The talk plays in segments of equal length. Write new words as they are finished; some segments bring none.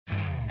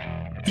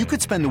You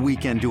could spend the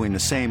weekend doing the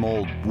same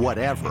old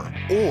whatever,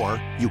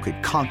 or you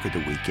could conquer the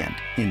weekend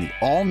in the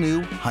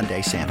all-new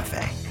Hyundai Santa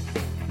Fe.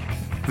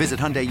 Visit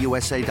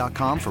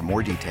HyundaiUSA.com for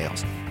more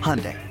details.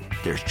 Hyundai,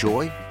 there's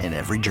joy in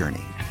every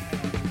journey.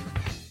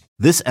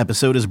 This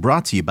episode is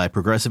brought to you by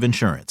Progressive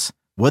Insurance.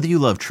 Whether you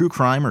love true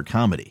crime or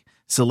comedy,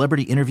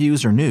 celebrity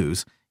interviews or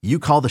news, you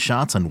call the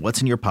shots on what's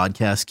in your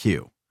podcast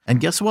queue. And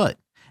guess what?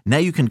 Now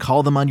you can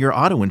call them on your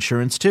auto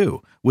insurance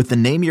too with the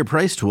Name Your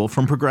Price tool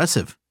from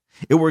Progressive.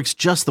 It works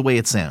just the way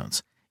it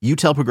sounds. You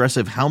tell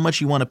Progressive how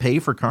much you want to pay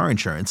for car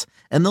insurance,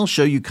 and they'll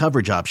show you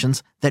coverage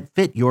options that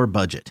fit your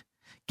budget.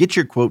 Get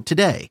your quote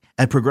today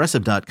at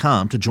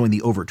Progressive.com to join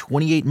the over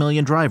 28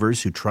 million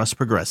drivers who trust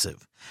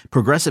Progressive.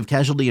 Progressive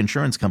Casualty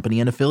Insurance Company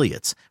and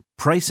Affiliates.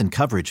 Price and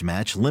coverage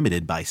match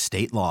limited by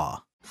state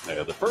law.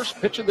 The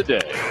first pitch of the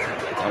day.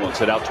 That one's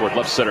hit out toward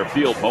left center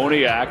field.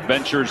 Moniak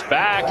ventures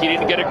back. He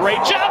didn't get a great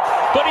jump,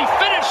 but he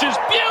finishes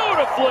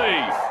beautifully.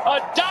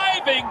 A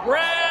diving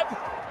grab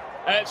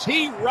as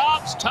he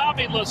robs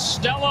Tommy La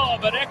Stella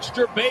of an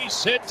extra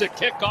base hit to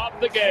kick off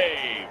the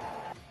game.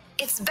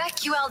 It's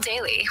BetQL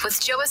Daily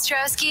with Joe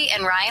Ostrowski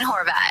and Ryan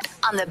Horvat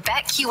on the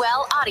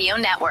BetQL Audio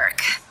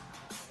Network.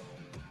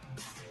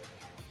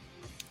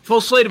 Full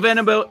slate of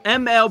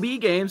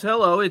MLB games.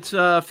 Hello, it's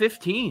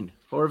 15.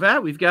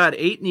 Horvat, we've got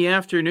 8 in the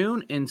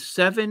afternoon and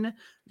 7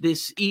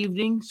 this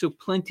evening, so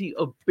plenty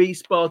of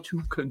baseball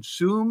to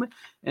consume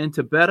and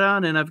to bet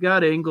on, and I've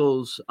got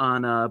angles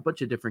on a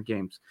bunch of different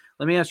games.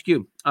 Let me ask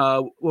you,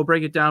 we'll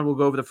break it down. We'll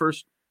go over the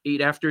first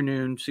 8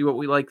 afternoon, see what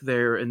we like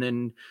there, and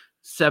then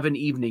 7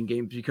 evening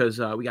games because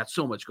we got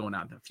so much going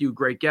on. A few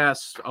great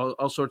guests,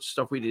 all sorts of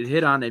stuff we did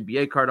hit on,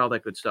 NBA card, all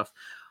that good stuff.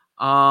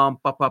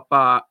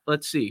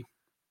 Let's see.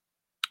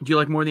 Do you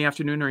like more in the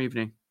afternoon or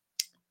evening?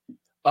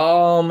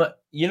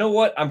 You know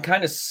what? I'm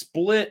kind of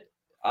split.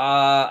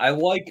 I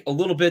like a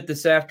little bit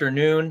this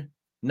afternoon.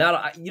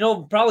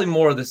 Probably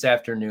more this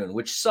afternoon,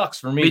 which sucks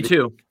for me. Me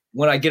too.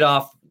 When I get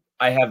off,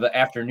 I have an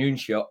afternoon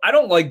show. I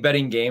don't like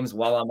betting games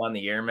while I'm on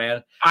the air,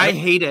 man. I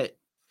hate it.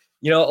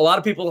 A lot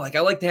of people I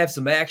like to have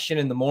some action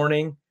in the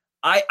morning.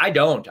 I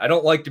don't. I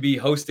don't like to be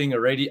hosting a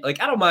radio. I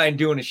don't mind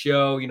doing a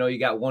show. You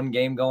got one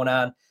game going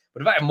on.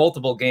 But if I have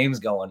multiple games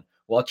going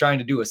while trying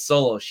to do a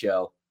solo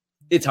show,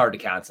 it's hard to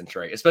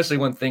concentrate, especially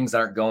when things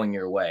aren't going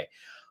your way.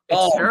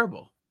 It's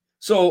terrible.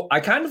 So I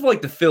kind of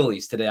like the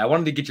Phillies today. I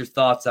wanted to get your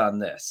thoughts on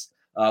this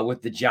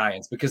with the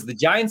Giants, because the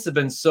Giants have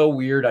been so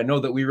weird. I know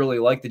that we really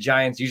like the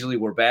Giants. Usually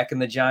we're back in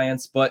the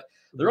Giants, but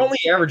they're only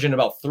averaging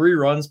about 3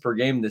 runs per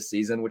game this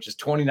season, which is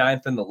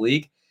 29th in the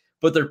league.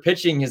 But their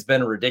pitching has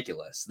been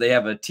ridiculous. They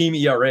have a team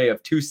ERA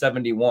of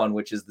 2.71,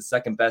 which is the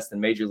second best in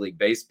Major League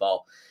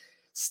Baseball.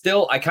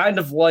 Still, I kind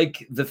of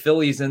like the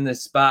Phillies in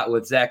this spot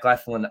with Zach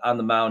Eflin on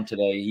the mound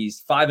today.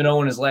 He's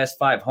 5-0 in his last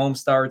 5 home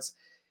starts.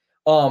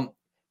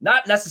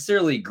 Not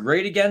necessarily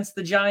great against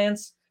the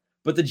Giants,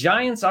 but the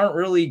Giants aren't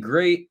really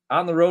great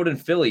on the road in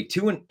Philly.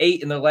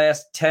 2-8 in their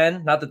last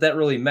 10. Not that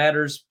really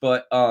matters,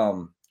 but I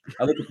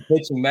look at the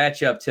pitching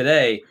matchup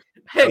today.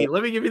 Hey,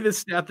 let me give you this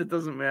stat that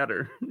doesn't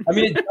matter. I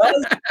mean, it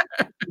does.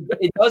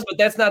 It does, but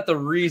that's not the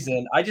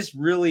reason. I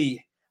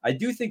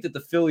do think that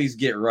the Phillies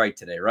get right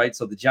today, right?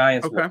 So the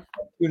Giants were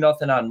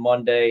 2-0 on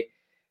Monday,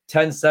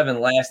 10-7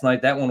 last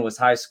night. That one was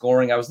high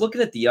scoring. I was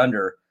looking at the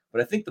under,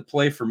 but I think the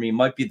play for me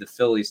might be the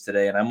Phillies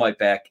today, and I might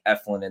back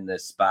Eflin in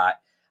this spot.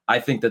 I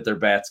think that their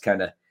bats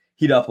kind of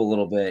heat up a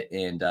little bit,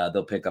 and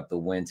they'll pick up the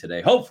win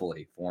today,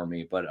 hopefully for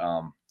me. But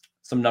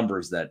some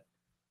numbers that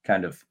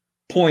kind of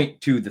point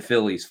to the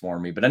Phillies for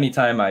me. But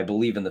anytime I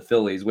believe in the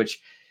Phillies,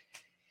 which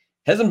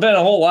hasn't been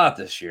a whole lot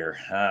this year,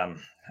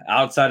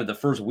 outside of the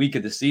first week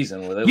of the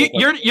season. Where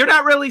you're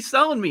not really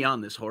selling me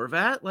on this,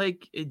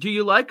 Horvat. Do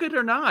you like it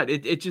or not?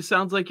 It just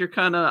sounds like you're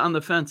kind of on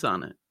the fence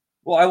on it.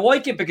 Well, I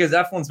like it because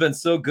Eflin's been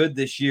so good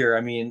this year.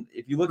 I mean,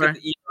 if you look at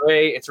the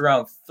ERA, it's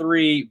around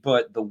 3,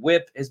 but the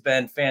whip has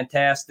been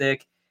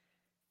fantastic.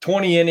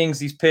 20 innings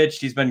he's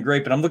pitched. He's been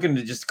great, but I'm looking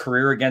to just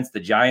career against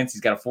the Giants.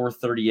 He's got a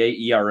 4.38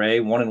 ERA,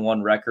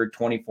 1-1 record,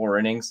 24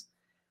 innings.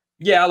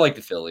 Yeah, I like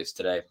the Phillies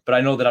today, but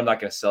I know that I'm not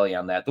going to sell you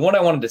on that. The one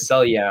I wanted to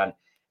sell you on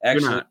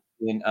actually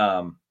in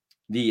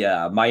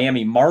the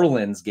Miami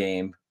Marlins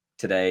game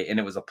today, and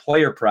it was a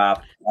player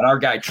prop on our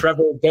guy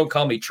Trevor. Don't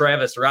call me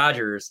Travis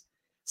Rogers.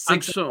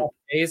 I'm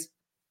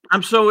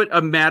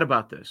mad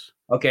about this.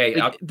 Okay,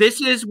 this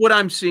is what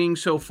I'm seeing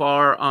so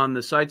far on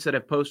the sites that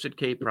have posted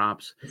K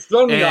props,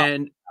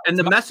 and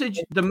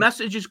the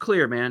message is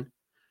clear, man.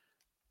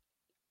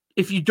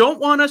 If you don't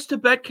want us to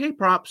bet K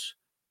props,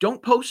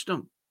 don't post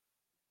them.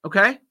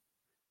 Okay.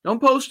 Don't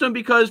post them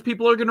because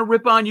people are going to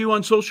rip on you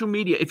on social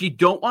media. If you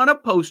don't want to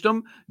post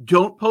them,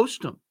 don't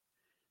post them.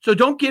 So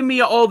don't give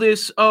me all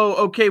this,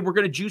 we're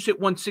going to juice it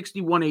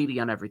 160, 180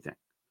 on everything.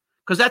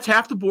 Because that's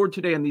half the board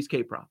today on these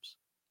K props.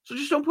 So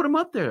just don't put them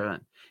up there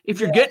then.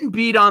 If you're getting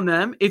beat on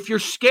them, if you're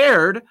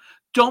scared,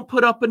 don't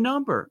put up a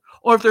number.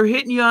 Or if they're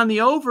hitting you on the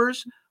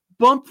overs,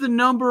 bump the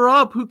number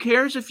up. Who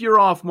cares if you're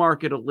off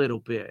market a little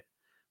bit?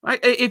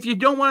 If you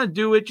don't want to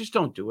do it, just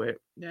don't do it.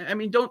 I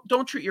mean,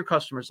 don't treat your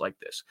customers like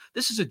this.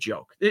 This is a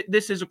joke.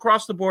 This is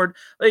across the board.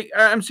 Like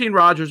I'm seeing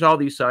Rogers, all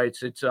these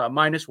sites. It's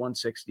minus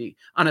 160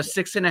 on a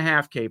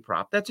 6.5K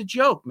prop. That's a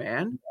joke,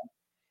 man.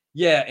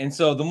 Yeah, and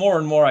so the more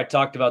and more I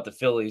talked about the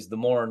Phillies, the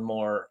more and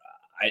more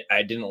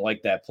I didn't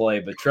like that play.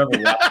 But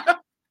Trevor,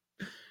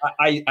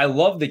 I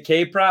love the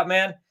K prop,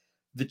 man.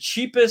 The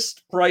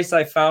cheapest price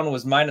I found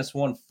was minus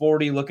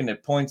 140. Looking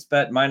at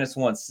PointsBet, minus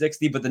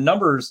 160. But the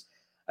numbers,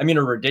 I mean,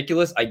 are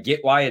ridiculous. I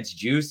get why it's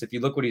juiced. If you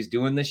look what he's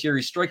doing this year,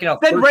 he's striking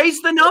out. Then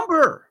raise the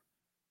number.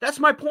 That's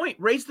my point.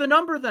 Raise the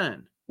number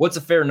then. What's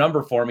a fair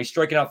number for him? He's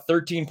striking out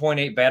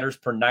 13.8 batters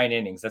per 9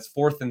 innings. That's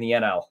fourth in the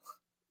NL.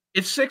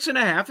 If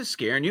 6.5 is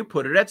scaring you,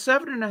 put it at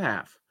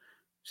 7.5.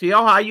 See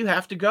how high you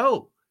have to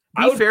go.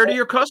 Be fair to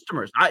your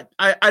customers.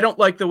 I don't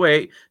like the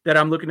way that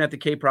I'm looking at the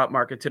K-prop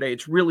market today.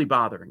 It's really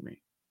bothering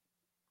me.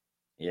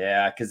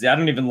 Yeah, because I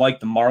don't even like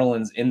the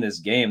Marlins in this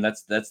game.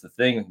 That's the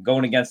thing.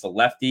 Going against a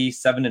lefty,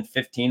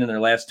 7-15 in their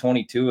last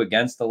 22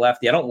 against the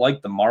lefty. I don't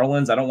like the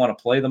Marlins. I don't want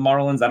to play the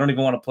Marlins. I don't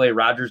even want to play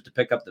Rogers to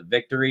pick up the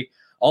victory.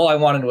 All I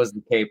wanted was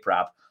the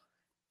K-prop.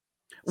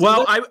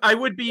 Well, I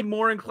would be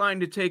more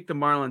inclined to take the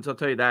Marlins. I'll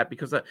tell you that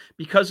because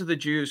of the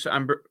juice.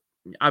 I'm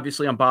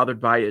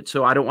bothered by it,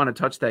 so I don't want to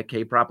touch that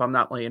K prop. I'm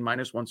not laying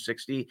minus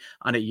 160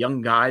 on a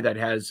young guy that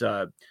has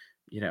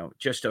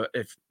just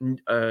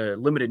a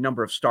limited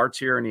number of starts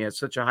here, and he has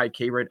such a high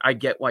K rate. I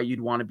get why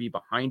you'd want to be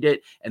behind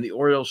it, and the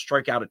Orioles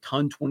strike out a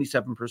ton,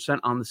 27%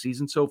 on the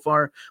season so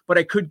far. But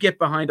I could get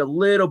behind a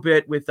little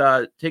bit with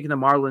taking the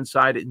Marlins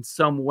side in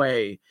some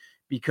way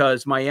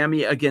because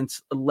Miami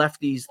against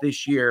lefties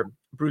this year.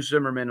 Bruce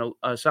Zimmerman,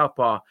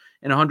 southpaw,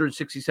 in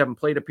 167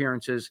 plate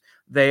appearances.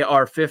 They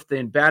are fifth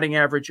in batting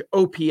average,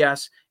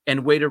 OPS,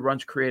 and weighted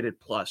runs created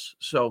plus.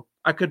 So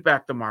I could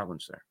back the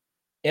Marlins there.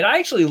 And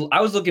I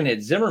was looking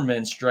at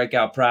Zimmerman's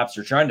strikeout props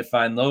or trying to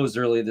find those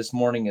early this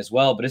morning as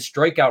well, but his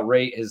strikeout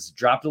rate has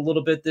dropped a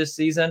little bit this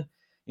season.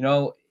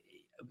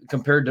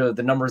 Compared to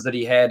the numbers that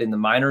he had in the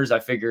minors,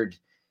 I figured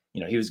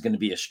he was going to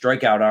be a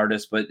strikeout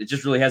artist, but it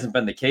just really hasn't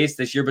been the case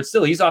this year. But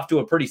still, he's off to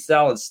a pretty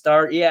solid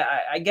start. Yeah,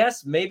 I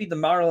guess maybe the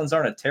Marlins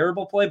aren't a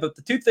terrible play, but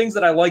the two things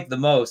that I like the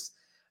most,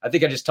 I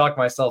think I just talked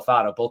myself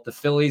out of both the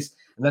Phillies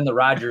and then the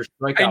Rogers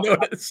strikeout.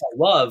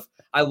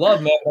 I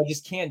love, man. I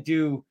just can't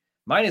do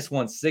minus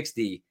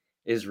 160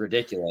 is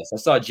ridiculous. I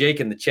saw Jake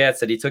in the chat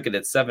said he took it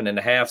at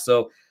 7.5.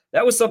 So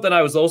that was something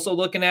I was also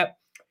looking at.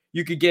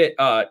 You could get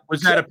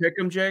was that a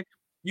pick'em, Jake?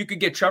 You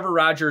could get Trevor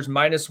Rogers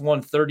minus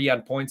 130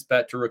 on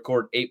PointsBet to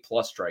record 8+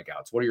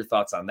 strikeouts. What are your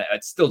thoughts on that?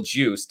 It's still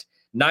juiced.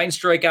 9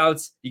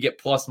 strikeouts, you get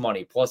plus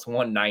money, plus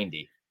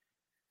 190.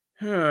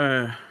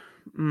 How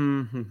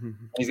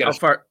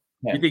far?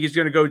 You think he's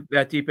going to go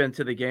that deep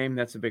into the game?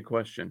 That's a big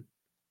question.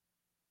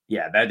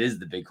 Yeah, that is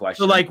the big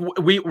question. So, like,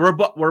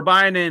 we're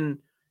buying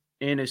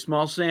in a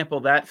small sample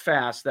that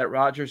fast that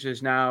Rogers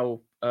is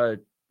now a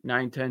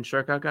 9-10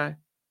 strikeout guy.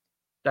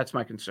 That's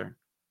my concern.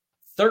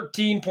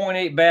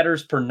 13.8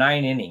 batters per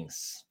 9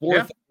 innings.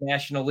 Fourth in the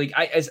National League.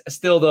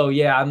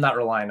 I'm not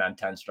relying on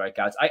 10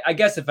 strikeouts. I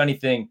guess if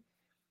anything,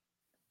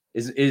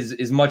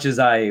 as much as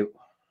I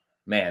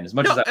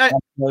want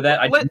more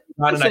that, I do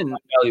not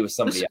value with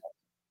somebody else.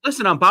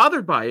 Listen, I'm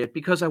bothered by it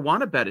because I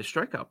want to bet a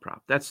strikeout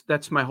prop.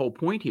 That's my whole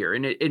point here,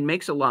 and it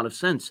makes a lot of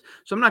sense.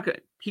 So I'm not going.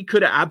 He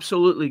could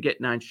absolutely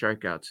get 9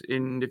 strikeouts,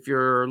 and if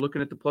you're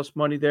looking at the plus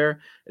money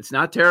there, it's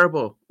not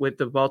terrible with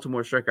the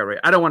Baltimore strikeout rate.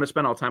 I don't want to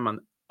spend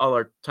all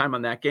our time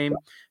on that game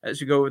as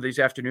we go over these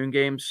afternoon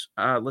games.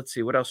 Let's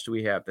see, what else do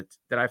we have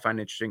that I find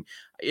interesting?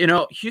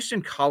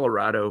 Houston,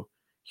 Colorado.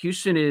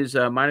 Houston is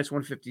minus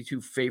 152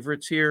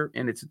 favorites here,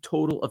 and it's a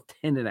total of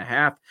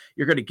 10.5.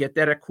 You're going to get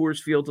that at Coors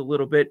Field a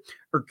little bit.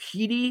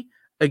 Urquidy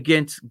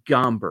against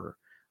Gomber.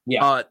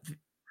 Yeah.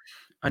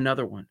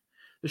 Another one.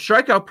 The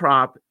strikeout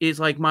prop is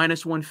like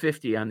minus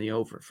 150 on the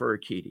over for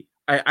Urquidy.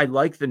 I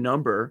like the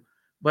number,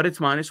 but it's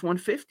minus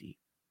 150.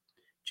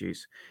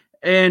 Jeez.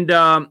 And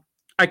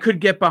I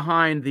could get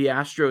behind the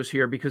Astros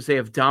here because they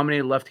have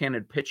dominated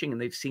left-handed pitching, and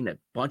they've seen a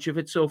bunch of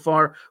it so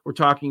far. We're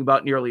talking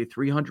about nearly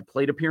 300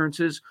 plate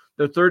appearances.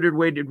 They're third in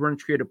weighted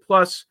runs created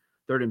plus,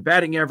 third in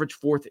batting average,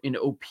 fourth in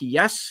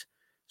OPS.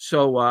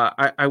 So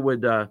I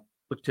would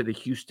look to the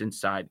Houston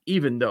side,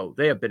 even though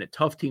they have been a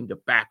tough team to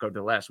back over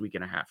the last week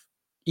and a half.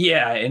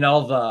 Yeah, and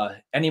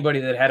anybody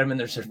that had them in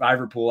their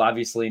survivor pool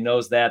obviously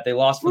knows that. They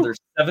lost for their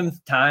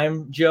 7th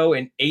time, Joe,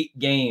 in 8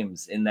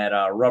 games in that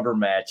rubber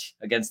match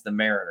against the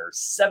Mariners.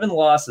 7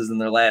 losses in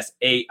their last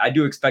 8. I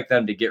do expect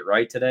them to get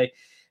right today,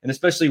 and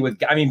especially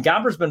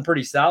Gomber's been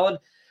pretty solid,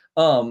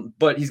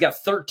 but he's got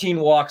 13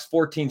 walks,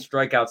 14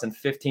 strikeouts, and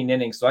 15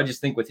 innings. So I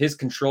just think with his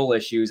control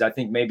issues, I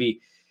think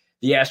maybe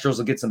the Astros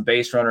will get some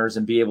base runners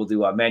and be able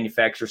to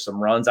manufacture some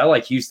runs. I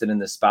like Houston in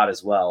this spot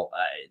as well.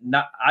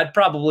 I'd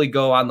probably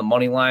go on the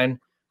money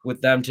line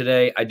with them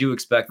today. I do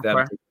expect them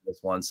to win this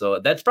one. So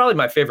that's probably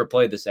my favorite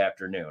play this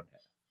afternoon.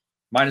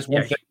 Minus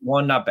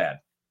 151, not bad.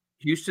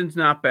 Houston's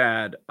not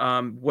bad.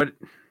 With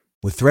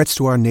threats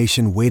to our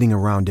nation waiting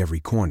around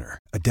every corner,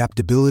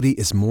 adaptability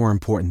is more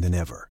important than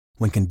ever.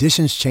 When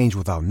conditions change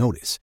without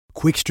notice,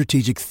 Quick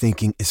strategic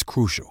thinking is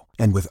crucial,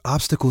 and with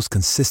obstacles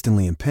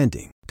consistently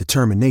impending,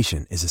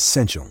 determination is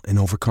essential in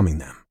overcoming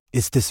them.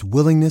 It's this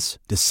willingness,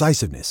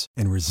 decisiveness,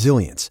 and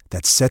resilience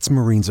that sets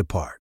Marines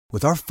apart.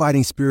 With our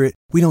fighting spirit,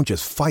 we don't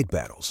just fight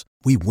battles,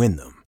 we win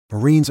them.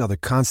 Marines are the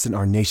constant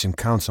our nation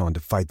counts on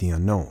to fight the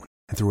unknown,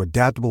 and through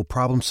adaptable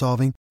problem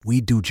solving, we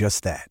do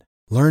just that.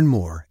 Learn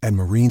more at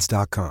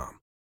marines.com.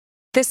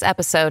 This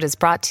episode is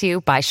brought to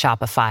you by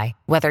Shopify.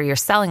 Whether you're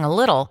selling a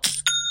little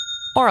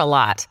or a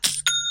lot,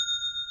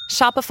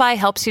 Shopify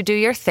helps you do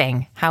your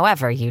thing,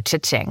 however you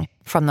cha-ching.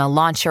 From the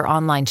launch your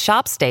online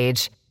shop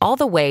stage, all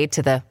the way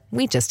to the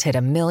we just hit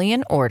 1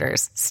 million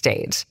orders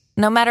stage.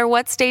 No matter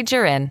what stage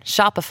you're in,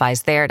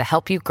 Shopify's there to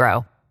help you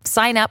grow.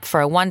 Sign up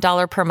for a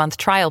 $1 per month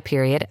trial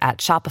period at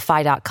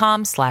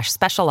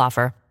shopify.com/special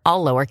offer,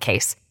 all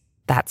lowercase.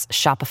 That's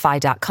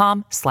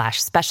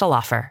shopify.com/special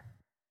offer.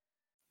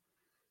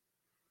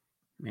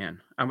 Man,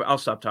 I'll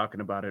stop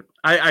talking about it.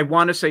 I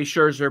want to say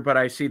Scherzer, but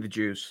I see the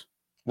juice.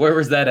 Where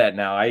was that at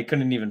now? I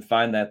couldn't even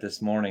find that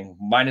this morning.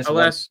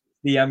 -1,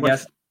 I'm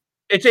guessing.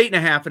 It's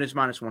 8.5 and it's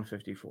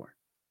 -154.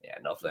 Yeah,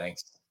 no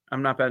thanks.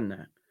 I'm not betting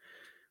that.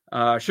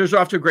 Scherzer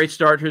off to a great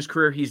start. His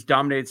career, he's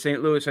dominated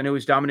St. Louis. I know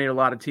he's dominated a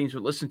lot of teams,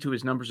 but listen to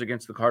his numbers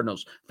against the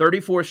Cardinals.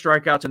 34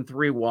 strikeouts and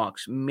 3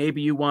 walks.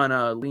 Maybe you want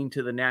to lean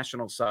to the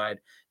national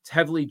side. It's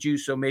heavily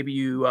juiced, so maybe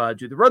you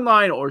do the run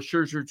line or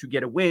Scherzer to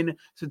get a win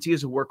since he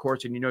is a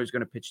workhorse and you know he's going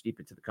to pitch deep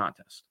into the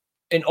contest.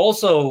 And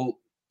also,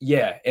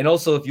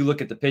 if you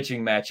look at the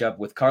pitching matchup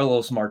with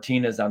Carlos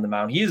Martinez on the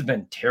mound, he's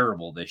been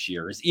terrible this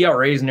year. His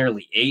ERA is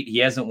nearly 8. He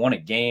hasn't won a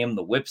game.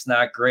 The whip's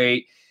not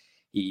great.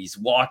 He's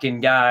walking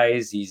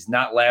guys. He's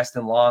not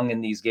lasting long in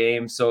these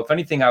games. So if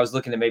anything, I was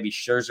looking at maybe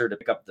Scherzer to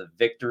pick up the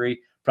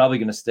victory. Probably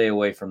going to stay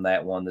away from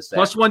that one this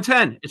Plus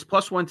 110. It's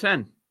plus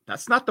 110.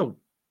 That's not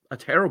a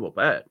terrible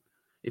bet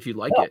if you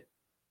like it.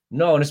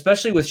 No, and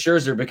especially with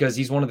Scherzer because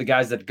he's one of the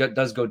guys that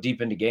does go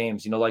deep into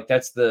games. You know, like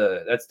that's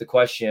the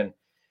question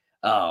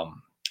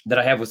that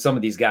I have with some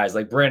of these guys,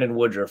 like Brandon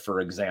Woodruff, for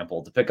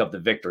example, to pick up the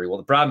victory. Well,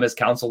 the problem is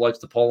Counsell likes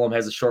to pull him,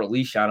 has a short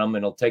leash on him,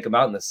 and he'll take him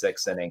out in the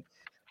 6th inning.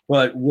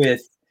 But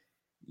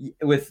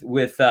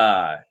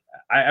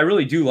I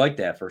really do like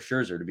that for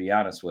Scherzer, to be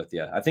honest with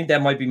you. I think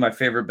that might be my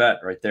favorite bet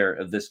right there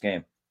of this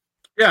game.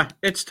 Yeah,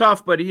 it's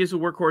tough, but he is a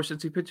workhorse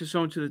since he pitches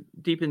so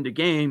deep into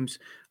games.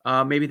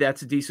 Maybe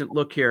that's a decent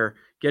look here,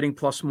 getting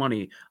plus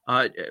money.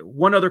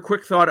 One other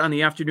quick thought on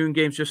the afternoon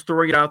games, just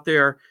throwing it out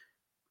there.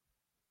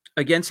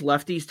 Against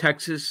lefties,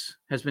 Texas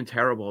has been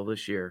terrible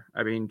this year.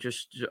 I mean,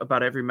 just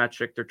about every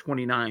metric, they're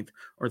 29th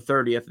or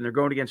 30th, and they're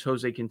going against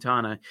Jose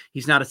Quintana.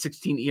 He's not a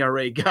 16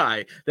 ERA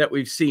guy that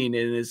we've seen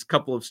in his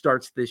couple of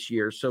starts this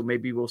year, so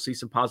maybe we'll see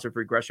some positive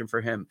regression for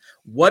him.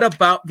 What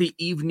about the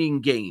evening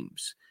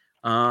games?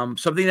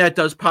 Something that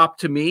does pop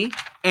to me.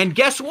 And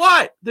guess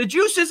what? The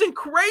juice isn't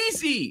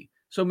crazy.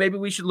 So maybe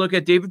we should look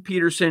at David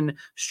Peterson,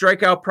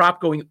 strikeout prop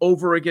going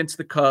over against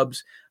the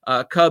Cubs.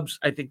 Cubs,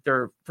 I think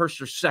they're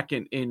first or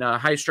second in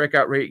high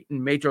strikeout rate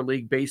in Major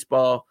League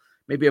Baseball.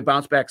 Maybe a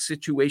bounce back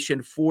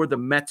situation for the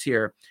Mets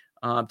here.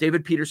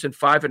 David Peterson,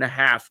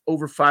 5.5,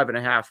 over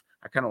 5.5.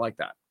 I kind of like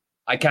that.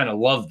 I kind of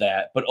love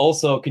that. But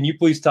also, can you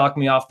please talk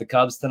me off the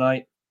Cubs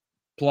tonight?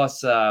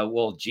 Plus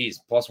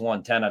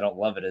 110. I don't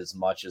love it as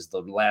much as the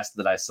last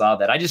that I saw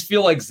that. I just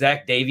feel like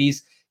Zach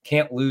Davies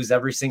can't lose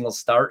every single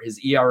start. His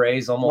ERA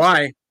is almost.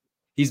 Why?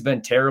 He's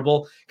been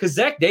terrible. Because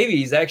Zach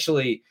Davies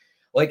actually,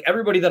 like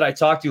everybody that I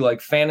talk to, like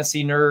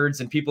fantasy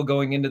nerds and people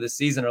going into the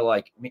season are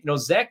like, you know,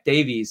 Zach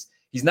Davies,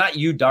 he's not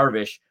Yu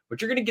Darvish,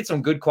 but you're going to get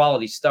some good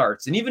quality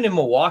starts. And even in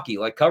Milwaukee,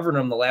 like covering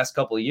him the last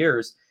couple of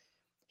years,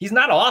 he's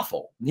not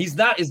awful. He's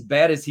not as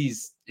bad as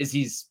he's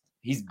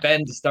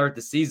been to start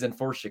the season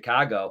for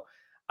Chicago.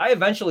 I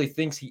eventually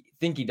think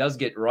he does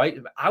get right.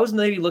 I was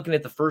maybe looking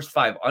at the first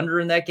 5 under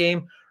in that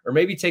game, or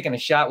maybe taking a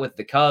shot with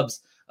the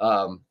Cubs,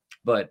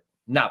 but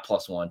not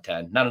plus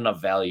 110. Not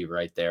enough value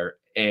right there.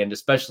 And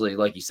especially,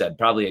 like you said,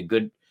 probably a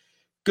good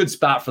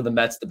spot for the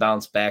Mets to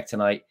bounce back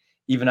tonight,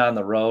 even on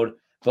the road.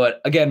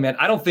 But again, man,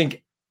 I don't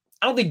think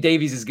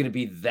Davies is going to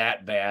be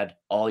that bad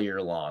all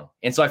year long.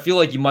 And so I feel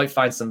like you might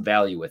find some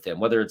value with him,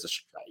 whether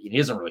he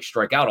doesn't really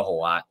strike out a whole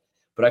lot,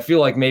 but I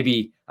feel like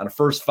maybe on a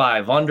first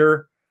 5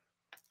 under,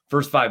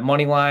 first 5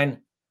 money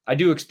line, I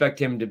do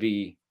expect him to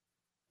be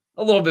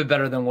a little bit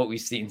better than what we've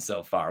seen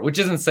so far, which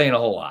isn't saying a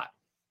whole lot.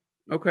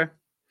 Okay.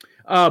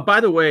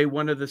 By the way,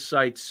 one of the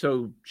sites,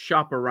 so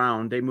Shop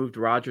Around, they moved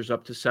Rodgers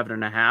up to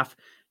 7.5,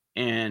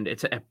 and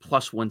it's at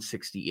plus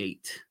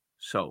 168.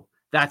 So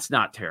that's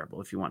not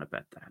terrible if you want to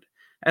bet that.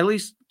 At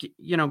least,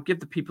 you know, give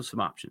the people some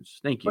options.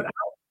 Thank you. But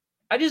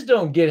I just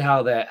don't get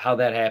how that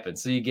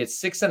happens. So you get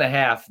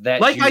 6.5.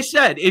 That, like I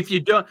said, if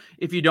you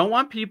don't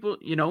want people,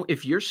 you know,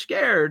 if you're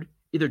scared,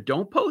 either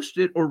don't post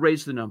it or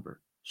raise the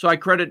number. So I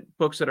credit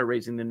books that are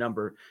raising the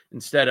number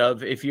instead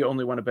of, if you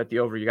only want to bet the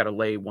over, you got to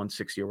lay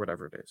 160 or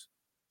whatever it is.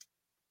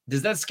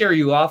 Does that scare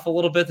you off a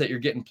little bit that you're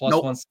getting plus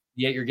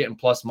 168, you're getting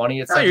plus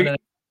money at 7.5?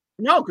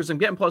 No, because I'm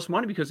getting plus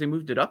money because they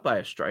moved it up by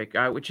a strike,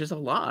 which is a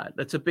lot.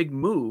 That's a big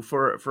move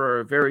for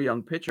a very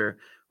young pitcher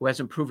who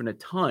hasn't proven a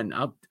ton.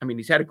 I mean,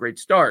 he's had a great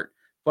start,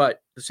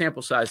 but the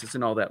sample size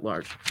isn't all that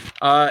large.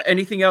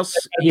 Anything else?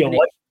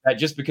 Like that,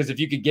 just because if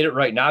you could get it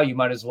right now, you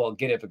might as well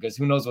get it, because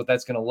who knows what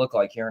that's going to look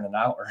like here in an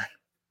hour.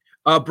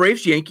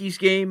 Braves Yankees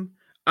game.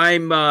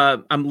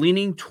 I'm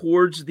leaning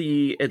towards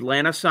the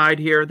Atlanta side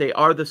here. They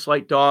are the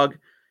slight dog.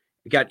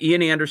 You got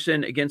Ian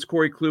Anderson against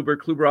Corey Kluber.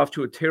 Kluber off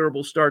to a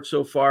terrible start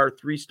so far.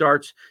 3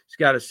 starts. He's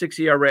got a 6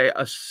 ERA,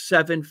 a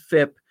 7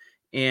 FIP,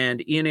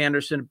 and Ian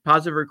Anderson,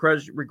 positive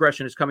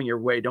regression is coming your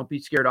way. Don't be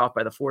scared off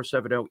by the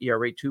 4.70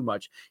 ERA too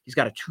much. He's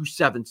got a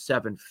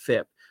 2.77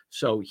 FIP,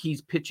 so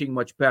he's pitching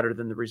much better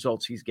than the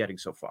results he's getting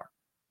so far.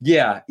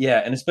 Yeah,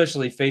 and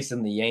especially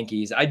facing the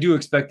Yankees. I do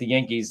expect the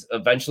Yankees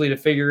eventually to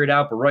figure it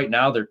out, but right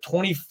now they're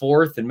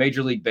 24th in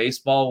Major League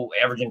Baseball,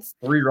 averaging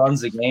 3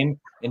 runs a game,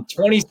 and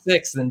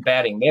 26th in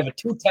batting. They have a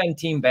 210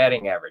 team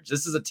batting average.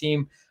 This is a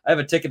team, I have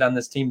a ticket on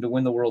this team to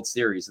win the World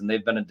Series, and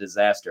they've been a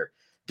disaster.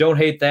 Don't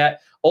hate that.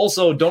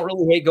 Also, don't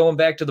really hate going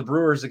back to the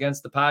Brewers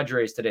against the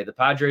Padres today. The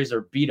Padres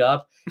are beat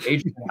up.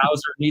 Adrian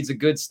Hauser needs a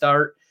good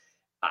start.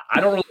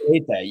 I don't really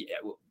hate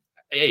that.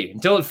 Hey,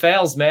 until it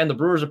fails, man, the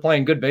Brewers are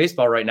playing good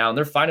baseball right now, and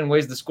they're finding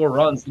ways to score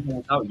runs even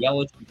without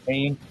Yelich and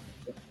Payne,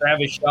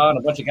 Travis Shaw, and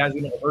a bunch of guys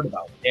we never heard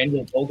about.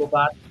 Daniel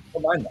Vogelbach,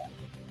 don't mind that.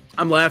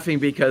 I'm laughing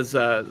because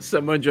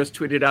someone just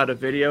tweeted out a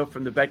video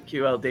from the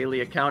BetQL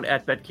Daily account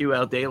at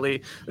BetQL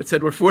Daily that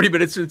said we're 40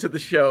 minutes into the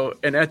show,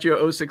 and at your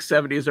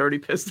 0670 is already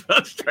pissed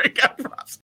about strikeout props.